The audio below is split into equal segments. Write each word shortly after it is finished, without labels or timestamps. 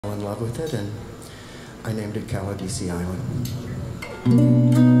fell in love with it, and I named it Caladesi Island.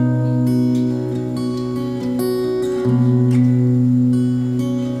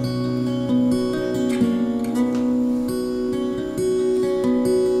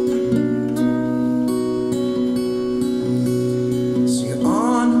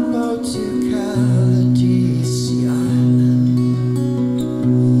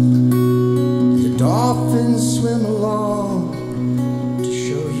 Dolphins swim along to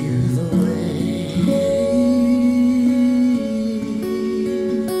show you the way.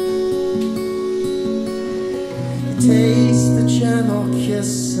 You taste the gentle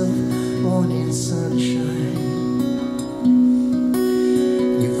kiss of morning sunshine.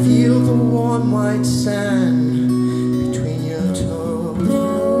 You feel the warm white sand between your toes.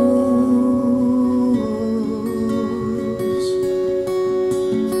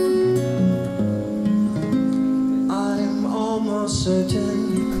 Certain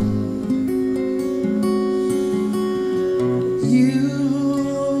you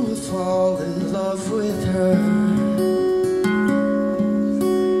will fall in love with her.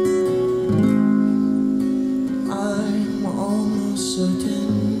 I'm almost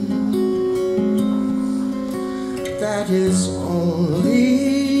certain that is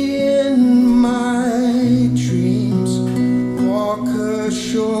only in my dreams. Walk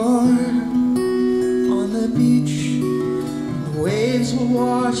ashore on the beach. Waves will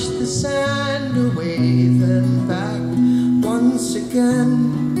wash the sand away, then back once again.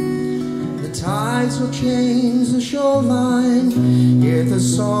 The tides will change the shoreline. Hear the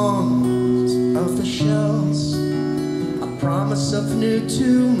songs of the shells, a promise of new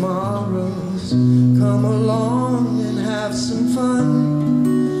tomorrows. Come along and have some fun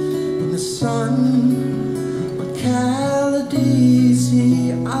in the sun on Caladesi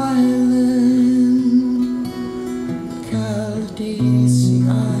Island. Caladesi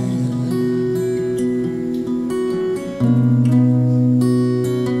Island.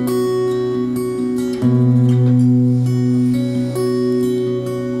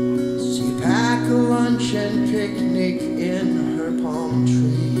 So you pack a lunch and picnic in her palm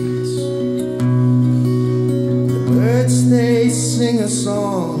trees. The birds, they sing a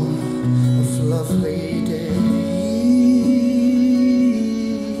song of lovely days.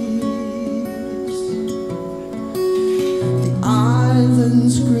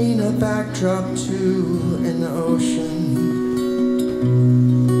 Islands green, a backdrop to an ocean.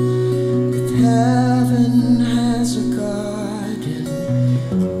 If heaven has a garden,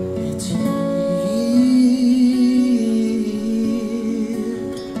 it's here.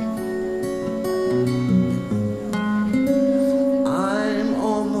 I'm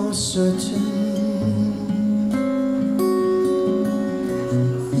almost certain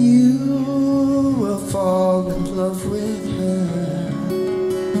you will fall in love with her.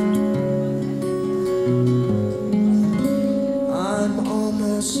 I'm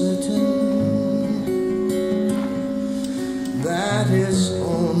almost certain that is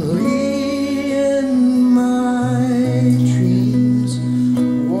only in my dreams.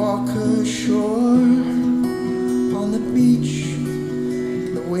 Walk ashore on the beach.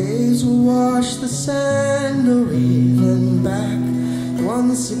 The waves will wash the sand away, then back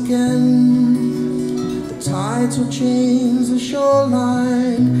once again. Tides will change the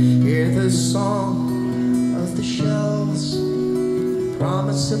shoreline. Hear the song of the shells,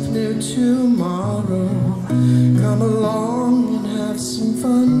 promise of new tomorrow. Come along and have some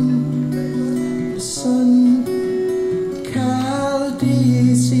fun. The sun,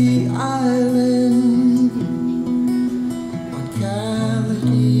 Caladesi Island, on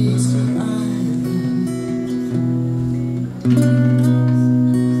Caladesi Island.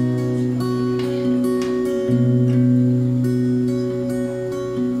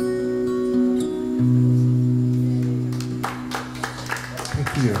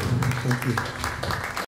 Thank you.